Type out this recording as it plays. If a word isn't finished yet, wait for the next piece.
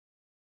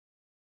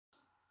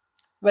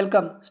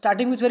Welcome.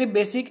 Starting with very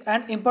basic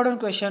and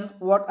important question,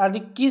 what are the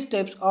key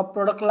steps of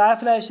product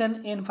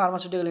lyophilization in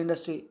pharmaceutical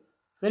industry?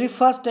 Very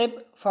first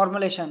step,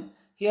 formulation.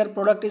 Here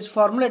product is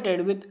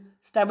formulated with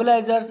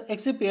stabilizers,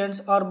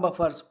 excipients or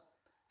buffers.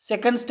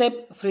 Second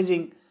step,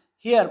 freezing.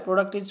 Here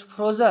product is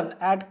frozen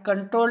at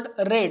controlled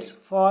rates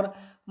for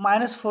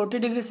minus 40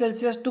 degrees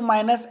Celsius to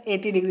minus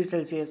 80 degrees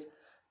Celsius.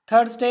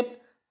 Third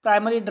step,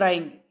 primary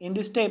drying. In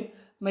this step,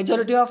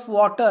 majority of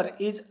water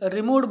is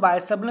removed by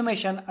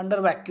sublimation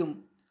under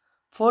vacuum.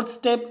 Fourth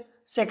step,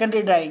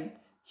 secondary drying.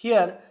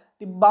 Here,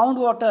 the bound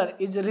water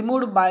is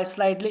removed by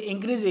slightly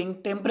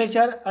increasing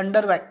temperature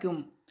under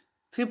vacuum.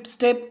 Fifth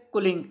step,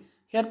 cooling.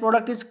 Here,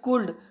 product is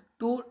cooled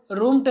to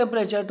room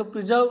temperature to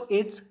preserve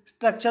its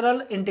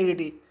structural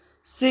integrity.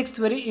 Sixth,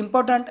 very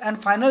important and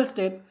final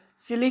step,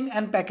 sealing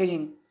and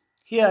packaging.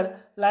 Here,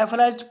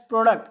 lyophilized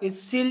product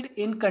is sealed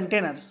in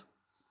containers.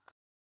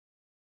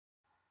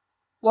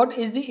 What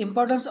is the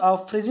importance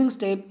of freezing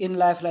step in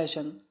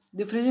lyophilization?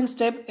 The freezing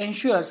step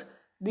ensures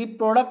the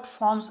product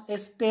forms a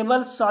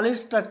stable solid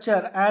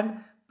structure and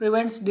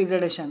prevents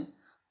degradation.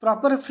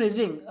 Proper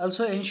freezing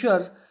also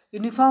ensures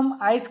uniform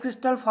ice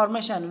crystal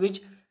formation which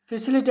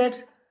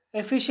facilitates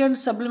efficient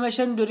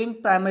sublimation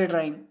during primary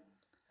drying.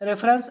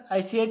 Reference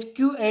ICH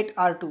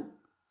Q8R2.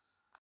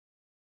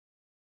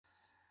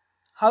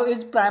 How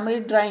is primary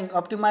drying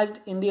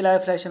optimized in the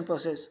lyophilization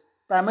process?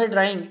 Primary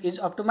drying is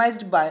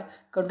optimized by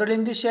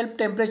controlling the shelf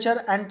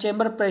temperature and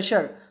chamber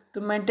pressure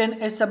to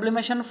maintain a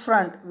sublimation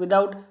front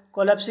without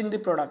collapsing the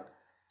product.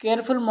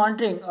 Careful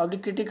monitoring of the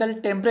critical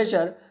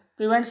temperature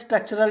prevents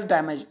structural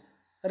damage.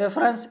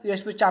 Reference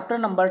USP chapter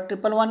number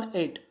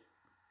 1118.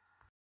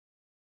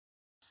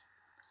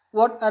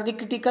 What are the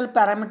critical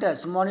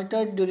parameters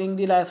monitored during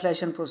the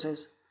lyophilization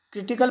process?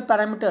 Critical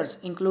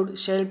parameters include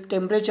shelf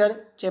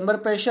temperature, chamber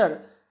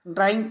pressure,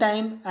 drying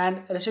time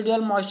and residual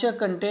moisture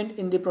content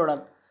in the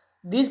product.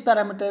 These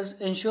parameters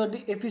ensure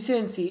the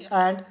efficiency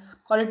and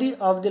quality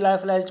of the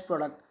lyophilized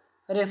product.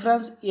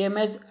 Reference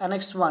EMS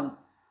Annex 1.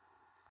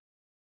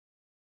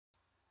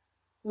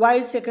 Why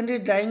is secondary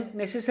drying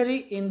necessary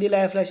in the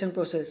lyophilization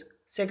process?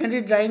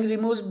 Secondary drying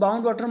removes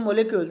bound water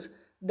molecules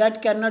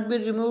that cannot be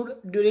removed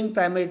during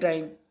primary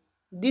drying.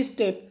 This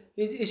step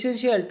is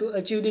essential to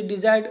achieve the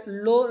desired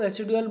low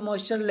residual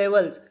moisture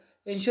levels,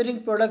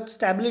 ensuring product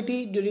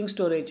stability during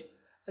storage.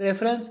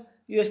 Reference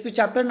USP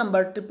chapter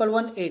number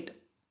 1118.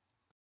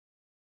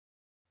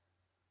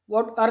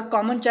 What are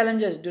common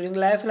challenges during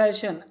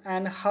lyophilization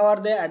and how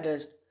are they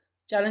addressed?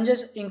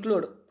 Challenges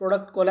include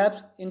product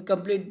collapse,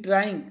 incomplete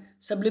drying,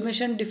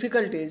 sublimation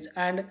difficulties,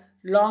 and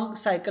long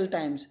cycle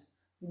times.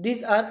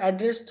 These are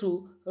addressed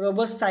through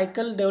robust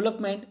cycle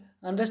development,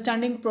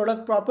 understanding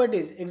product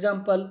properties,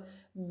 example,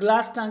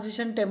 glass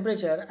transition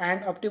temperature,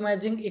 and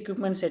optimizing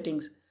equipment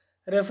settings.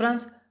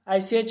 Reference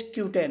ICH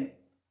Q10.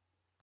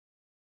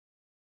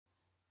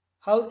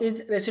 How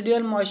is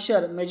residual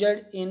moisture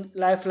measured in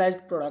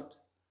lyophilized products?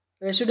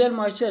 Residual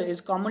moisture is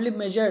commonly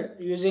measured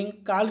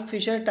using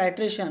Karl-Fischer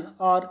titration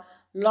or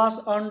loss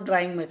on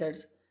drying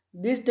methods.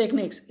 These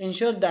techniques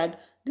ensure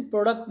that the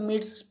product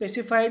meets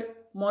specified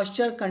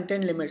moisture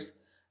content limits.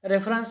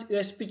 Reference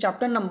USP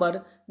chapter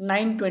number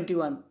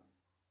 921.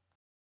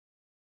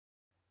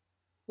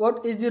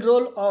 What is the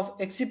role of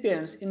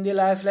excipients in the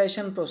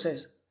lyophilization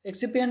process?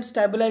 Excipients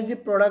stabilize the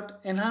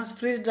product, enhance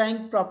freeze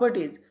drying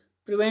properties,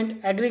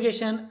 prevent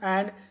aggregation,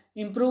 and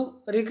improve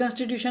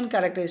reconstitution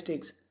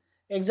characteristics.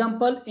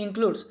 Example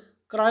includes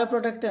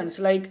cryoprotectants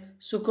like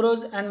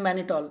sucrose and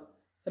mannitol.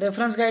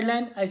 Reference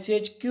guideline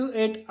ICH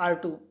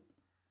Q8R2.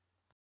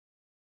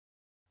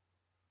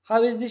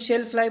 How is the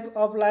shelf life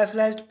of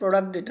lyophilized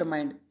product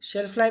determined?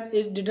 Shelf life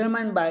is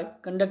determined by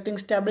conducting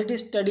stability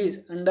studies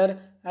under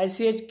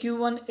ICH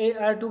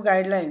Q1AR2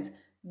 guidelines.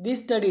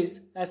 These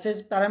studies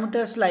assess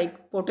parameters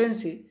like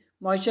potency,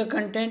 moisture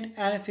content,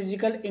 and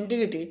physical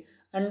integrity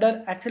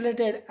under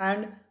accelerated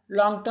and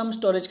long-term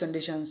storage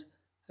conditions.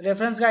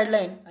 Reference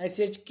guideline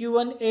ICH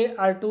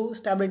Q1AR2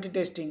 stability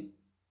testing.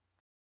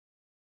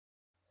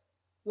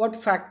 What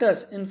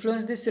factors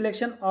influence the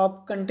selection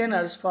of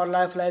containers for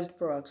lyophilized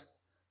products?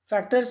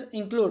 Factors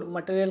include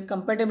material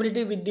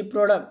compatibility with the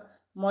product,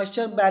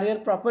 moisture barrier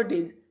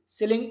properties,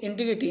 sealing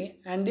integrity,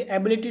 and the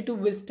ability to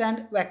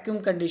withstand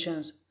vacuum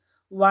conditions.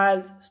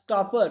 Vials,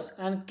 stoppers,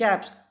 and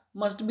caps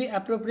must be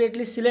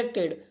appropriately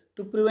selected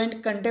to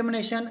prevent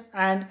contamination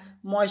and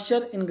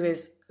moisture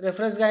ingress.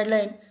 Reference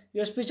guideline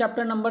USP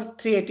chapter number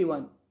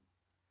 381.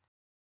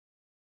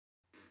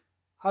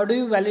 How do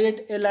you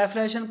validate a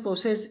lyophilization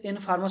process in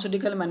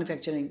pharmaceutical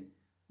manufacturing?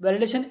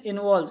 Validation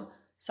involves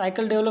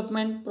cycle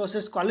development,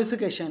 process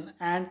qualification,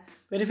 and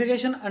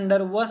verification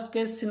under worst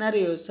case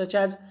scenarios such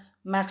as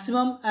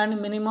maximum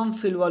and minimum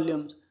fill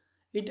volumes.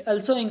 It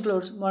also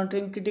includes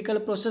monitoring critical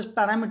process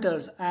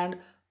parameters and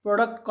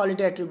product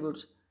quality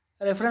attributes.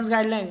 Reference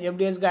guideline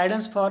FDA's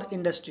guidance for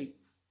industry.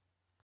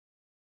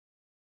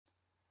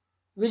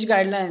 Which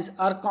guidelines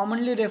are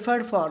commonly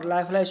referred for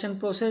lyophilization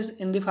process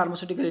in the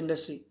pharmaceutical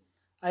industry?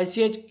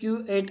 ICH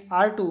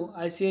Q8R2,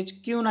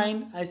 ICH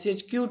Q9,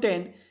 ICH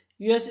Q10,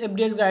 US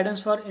FDA's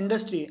guidance for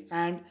industry,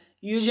 and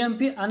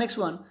UGMP Annex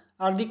 1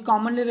 are the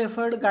commonly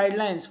referred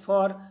guidelines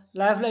for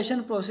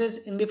lyophilization process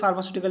in the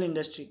pharmaceutical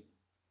industry.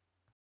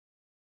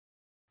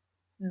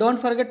 Don't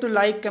forget to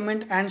like,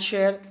 comment and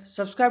share.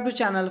 Subscribe to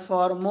channel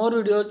for more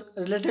videos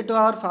related to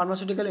our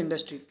pharmaceutical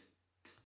industry.